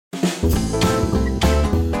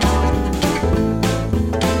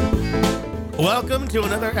Welcome to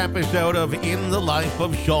another episode of In the Life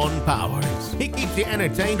of Shawn Powers. He keeps you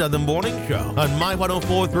entertained on the morning show on My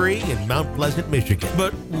 104.3 in Mount Pleasant, Michigan.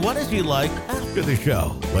 But what is he like after the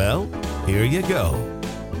show? Well, here you go.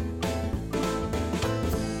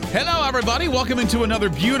 Hello, everybody. Welcome into another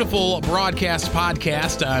beautiful broadcast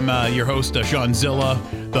podcast. I'm your host, Shawn Zilla,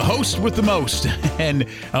 the host with the most. And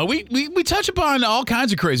we touch upon all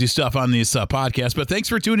kinds of crazy stuff on this podcast, but thanks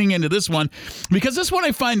for tuning into this one, because this one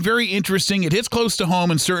I find very interesting. It hits close to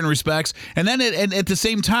home in certain respects, and then at the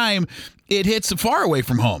same time, it hits far away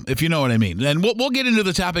from home, if you know what I mean. And we'll get into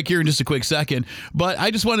the topic here in just a quick second. But I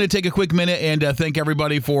just wanted to take a quick minute and thank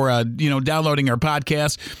everybody for downloading our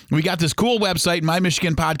podcast. We got this cool website,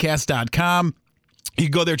 mymichiganpodcast.com. You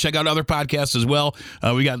can go there, check out other podcasts as well.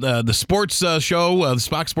 We got the sports show, the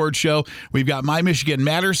Spock Sports Show. We've got My Michigan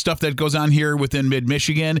Matters, stuff that goes on here within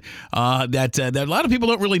mid-Michigan that a lot of people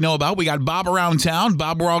don't really know about. We got Bob Around Town.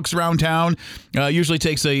 Bob walks around town. Usually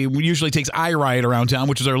takes I Ride around town,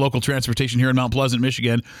 which is our local transportation here in Mount Pleasant,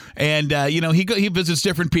 Michigan. And he visits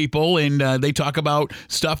different people, and they talk about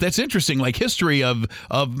stuff that's interesting, like history of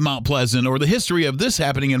Mount Pleasant, or the history of this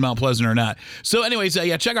happening in Mount Pleasant or not. So, anyways,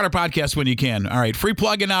 check out our podcast when you can. All right. Free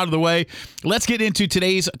plug-in out of the way. Let's get into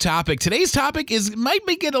today's topic. Today's topic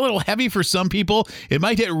might get a little heavy for some people. It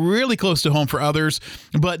might hit really close to home for others.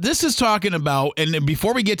 But this is talking about, and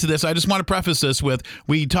before we get to this, I just want to preface this with,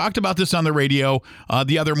 we talked about this on the radio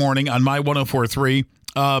the other morning on My 104.3.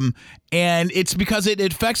 And it's because it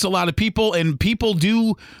affects a lot of people, and people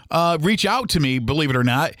do reach out to me, believe it or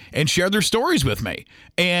not, and share their stories with me.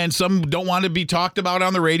 And some don't want to be talked about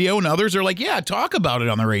on the radio, and others are like, yeah, talk about it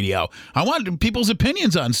on the radio. I want people's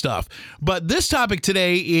opinions on stuff. But this topic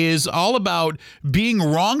today is all about being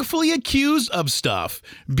wrongfully accused of stuff,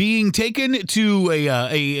 being taken to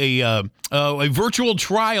a virtual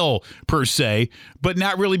trial, per se, but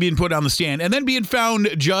not really being put on the stand, and then being found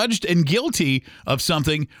judged and guilty of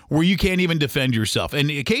something where you can't even defend yourself.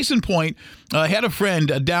 And a case in point, I had a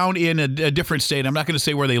friend down in a different state. I'm not going to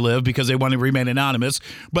say where they live because they want to remain anonymous,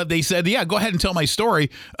 but they said, yeah, go ahead and tell my story.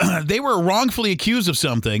 They were wrongfully accused of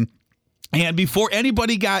something. And before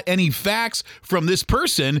anybody got any facts from this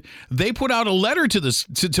person, they put out a letter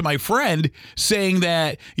to my friend saying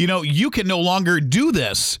that, you can no longer do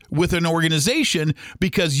this with an organization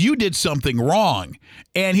because you did something wrong.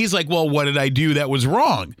 And he's like, well, what did I do that was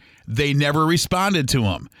wrong? They never responded to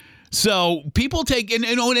him. So people take, and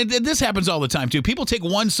this happens all the time too. People take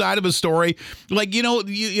one side of a story, like,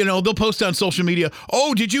 they'll post on social media,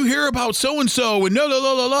 oh, did you hear about so-and-so, and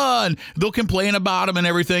and they'll complain about them and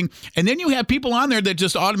everything. And then you have people on there that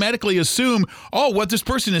just automatically assume, oh, what this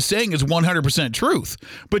person is saying is 100% truth.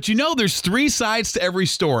 But there's three sides to every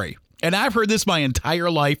story. And I've heard this my entire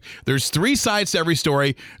life. There's three sides to every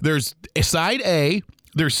story. There's side A,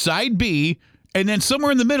 there's side B, and then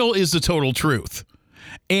somewhere in the middle is the total truth.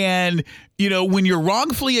 And, when you're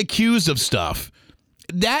wrongfully accused of stuff,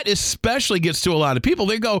 that especially gets to a lot of people.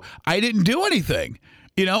 They go, I didn't do anything.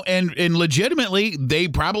 And legitimately, they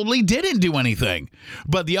probably didn't do anything.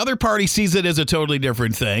 But the other party sees it as a totally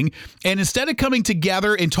different thing. And instead of coming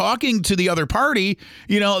together and talking to the other party,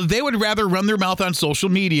 they would rather run their mouth on social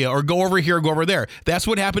media or go over here, go over there. That's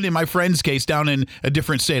what happened in my friend's case down in a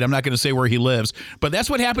different state. I'm not going to say where he lives, but that's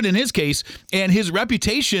what happened in his case. And his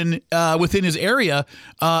reputation within his area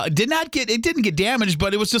didn't get damaged,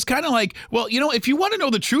 but it was just kind of like, well, if you want to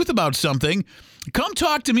know the truth about something, come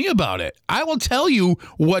talk to me about it. I will tell you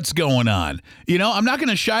what's going on. I'm not going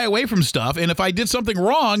to shy away from stuff. And if I did something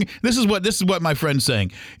wrong, this is what my friend's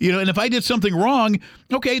saying. And if I did something wrong,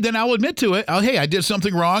 okay, then I'll admit to it. Hey, I did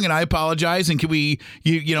something wrong and I apologize. And can we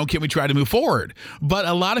try to move forward? But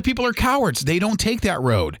a lot of people are cowards. They don't take that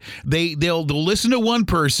road. They'll listen to one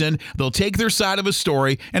person. They'll take their side of a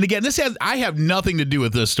story. And again, I have nothing to do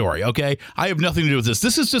with this story. Okay, I have nothing to do with this.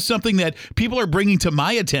 This is just something that people are bringing to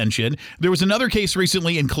my attention. There was another case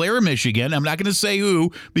recently in Clare, Michigan. I'm not going to say who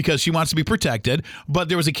because she wants to be protected, but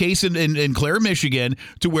there was a case in Clare, Michigan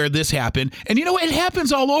to where this happened. And it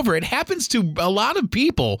happens all over. It happens to a lot of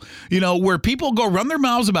people, where people go run their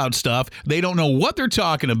mouths about stuff. They don't know what they're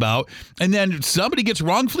talking about. And then somebody gets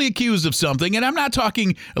wrongfully accused of something. And I'm not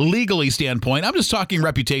talking legally standpoint. I'm just talking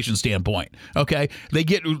reputation standpoint. Okay. They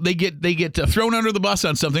get thrown under the bus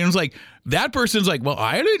on something. And it's like, that person's like, well,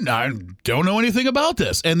 I don't know anything about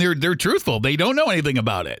this. And they're truthful. They don't know anything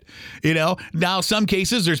about it. Now some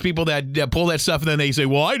cases there's people that pull that stuff and then they say,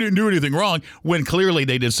 well, I didn't do anything wrong, when clearly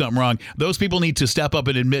they did something wrong. Those people need to step up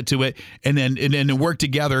and admit to it and then work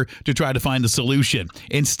together to try to find the solution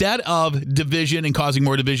instead of division and causing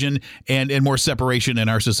more division and more separation in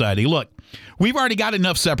our society. Look, We've already got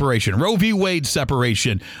enough separation. Roe v. Wade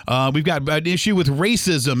separation. We've got an issue with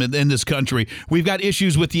racism in this country. We've got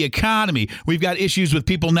issues with the economy. We've got issues with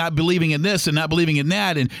people not believing in this and not believing in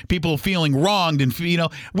that, and people feeling wronged. And,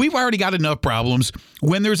 we've already got enough problems.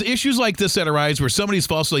 When there's issues like this that arise where somebody's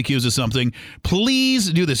falsely accused of something,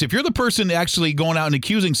 please do this. If you're the person actually going out and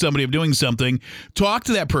accusing somebody of doing something, talk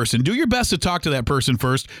to that person. Do your best to talk to that person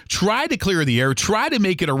first. Try to clear the air. Try to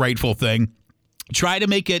make it a rightful thing. Try to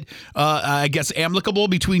make it, amicable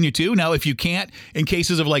between you two. Now, if you can't, in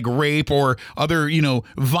cases of like rape or other,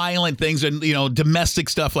 violent things and, domestic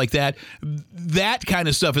stuff like that, that kind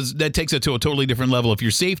of stuff that takes it to a totally different level. If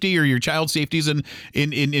your safety or your child's safety is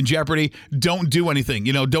in jeopardy, don't do anything.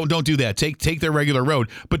 Don't do that. Take their regular road.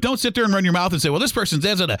 But don't sit there and run your mouth and say, well, this person's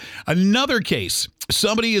another case.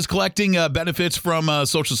 Somebody is collecting benefits from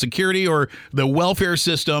Social Security or the welfare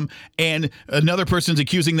system, and another person's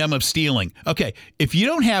accusing them of stealing. Okay, if you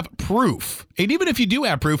don't have proof, and even if you do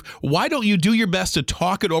have proof, why don't you do your best to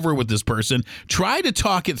talk it over with this person? Try to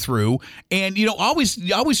talk it through, and always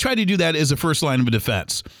try to do that as a first line of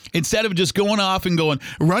defense instead of just going off and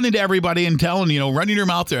running to everybody and telling running your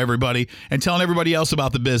mouth to everybody and telling everybody else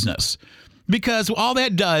about the business. Because all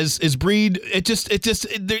that does is breed. It's a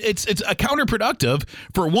counterproductive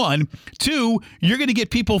for one. Two, you're going to get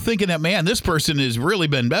people thinking that, man, this person has really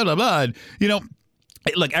been blah blah blah.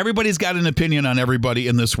 Look, everybody's got an opinion on everybody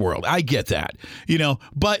in this world. I get that,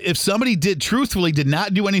 but if somebody truthfully did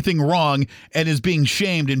not do anything wrong and is being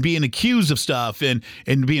shamed and being accused of stuff and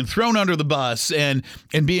being thrown under the bus and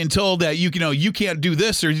being told that you can't do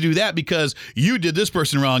this or do that because you did this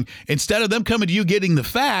person wrong, instead of them coming to you getting the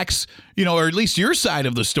facts, or at least your side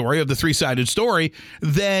of the story, of the three-sided story,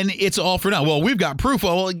 then it's all for now. Well, we've got proof.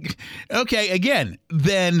 Well, okay, again,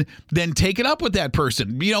 then take it up with that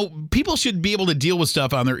person. People should be able to deal with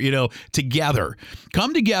stuff on their, together.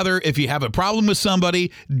 Come together. If you have a problem with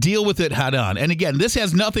somebody, deal with it head on. And again, this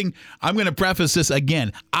has nothing, I'm going to preface this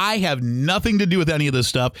again. I have nothing to do with any of this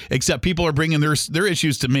stuff except people are bringing their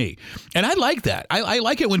issues to me. And I like that. I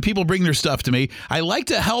like it when people bring their stuff to me. I like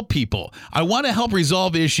to help people. I want to help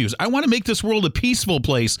resolve issues. I want to make this world a peaceful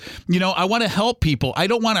place. I want to help people. I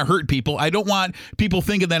don't want to hurt people. I don't want people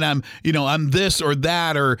thinking that I'm this or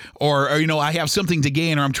that or I have something to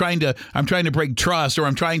gain, or I'm trying to break trust, or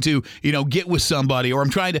I'm trying to, get with somebody, or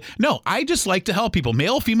no, I just like to help people.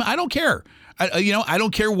 Male, female, I don't care. I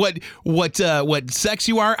don't care what sex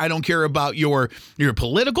you are. I don't care about your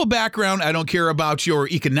political background. I don't care about your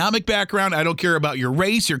economic background. I don't care about your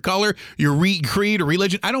race, your color, your creed or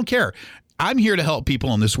religion. I don't care. I'm here to help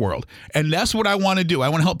people in this world. And that's what I want to do. I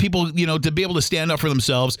want to help people, to be able to stand up for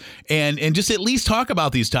themselves and just at least talk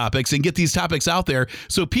about these topics and get these topics out there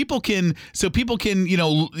so people can,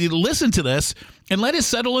 listen to this and let it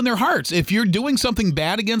settle in their hearts. If you're doing something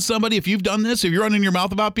bad against somebody, if you've done this, if you're running your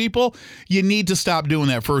mouth about people, you need to stop doing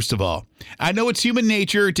that, first of all. I know it's human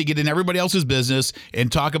nature to get in everybody else's business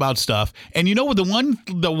and talk about stuff. And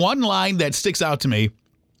the one line that sticks out to me,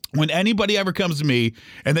 when anybody ever comes to me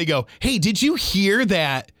and they go, hey, did you hear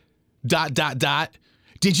that ...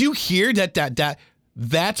 Did you hear that ...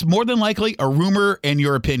 That's more than likely a rumor and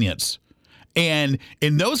your opinions. And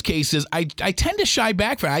in those cases, I tend to shy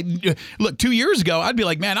back from it. Look, 2 years ago, I'd be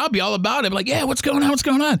like, man, I'll be all about it. I'm like, yeah, what's going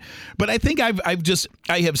on? But I think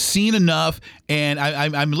I have seen enough, and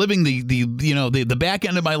I'm living the back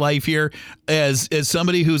end of my life here as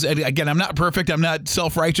somebody who's, again, I'm not perfect. I'm not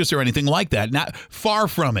self-righteous or anything like that. Not far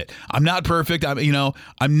from it. I'm not perfect. I'm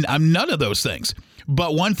none of those things.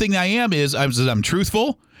 But one thing I am is I'm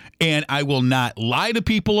truthful. And I will not lie to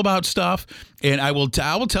people about stuff, and I will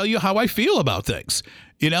tell you how I feel about things.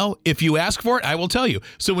 If you ask for it, I will tell you.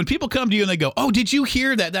 So when people come to you and they go, "Oh, did you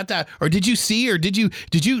hear that, or did you see, or did you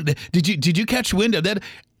catch wind of that?"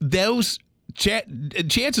 Those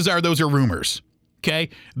chances are those are rumors.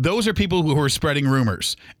 Okay, those are people who are spreading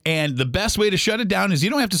rumors, and the best way to shut it down is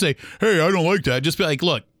you don't have to say, "Hey, I don't like that." Just be like,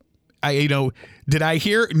 "Look, did I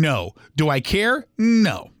hear? No. Do I care?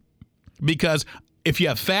 No," because if you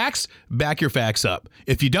have facts, back your facts up.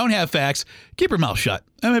 If you don't have facts, keep your mouth shut.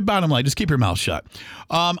 Bottom line, just keep your mouth shut.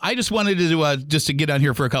 I just wanted to get on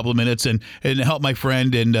here for a couple of minutes and help my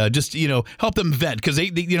friend and help them vent, because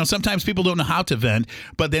they sometimes people don't know how to vent,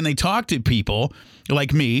 but then they talk to people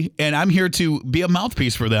like me, and I'm here to be a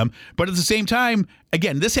mouthpiece for them. But at the same time,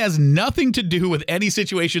 again, this has nothing to do with any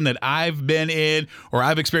situation that I've been in or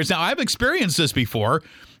I've experienced. Now, I've experienced this before.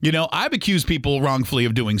 You know, I've accused people wrongfully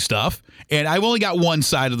of doing stuff, and I've only got one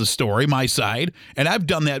side of the story, my side, and I've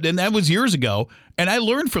done that, and that was years ago, and I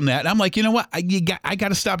learned from that, and I'm like, you know what, I got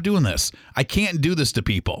to stop doing this. I can't do this to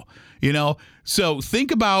people, you know? So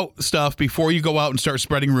think about stuff before you go out and start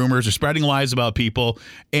spreading rumors or spreading lies about people,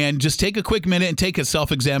 and just take a quick minute and take a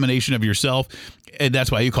self-examination of yourself, and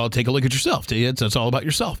that's why you call it take a look at yourself. It's all about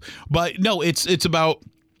yourself. But no, it's about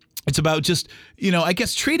just, you know, I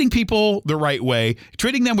guess treating people the right way,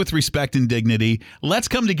 treating them with respect and dignity. Let's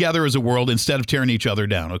come together as a world instead of tearing each other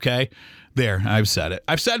down, okay? There, I've said it.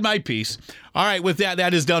 I've said my piece. All right, with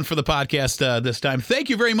that is done for the podcast this time. Thank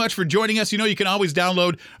you very much for joining us. You know, you can always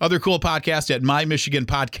download other cool podcasts at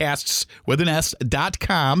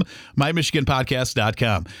mymichiganpodcasts.com,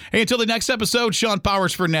 mymichiganpodcasts.com. Hey, until the next episode, Shawn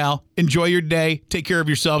Powers for now. Enjoy your day. Take care of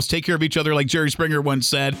yourselves. Take care of each other like Jerry Springer once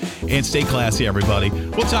said. And stay classy, everybody.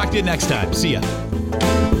 We'll talk to you next time. See ya.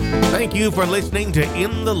 Thank you for listening to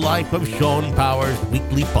In the Life of Shawn Powers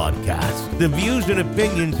weekly podcast. The views and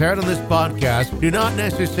opinions heard on this podcast do not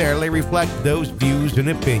necessarily reflect those views and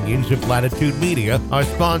opinions of Latitude Media, our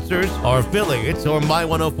sponsors, our affiliates, or My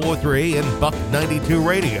 104.3 and Buck 92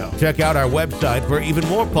 Radio. Check out our website for even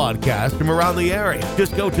more podcasts from around the area.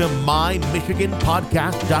 Just go to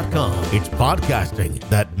mymichiganpodcast.com. It's podcasting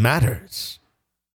that matters.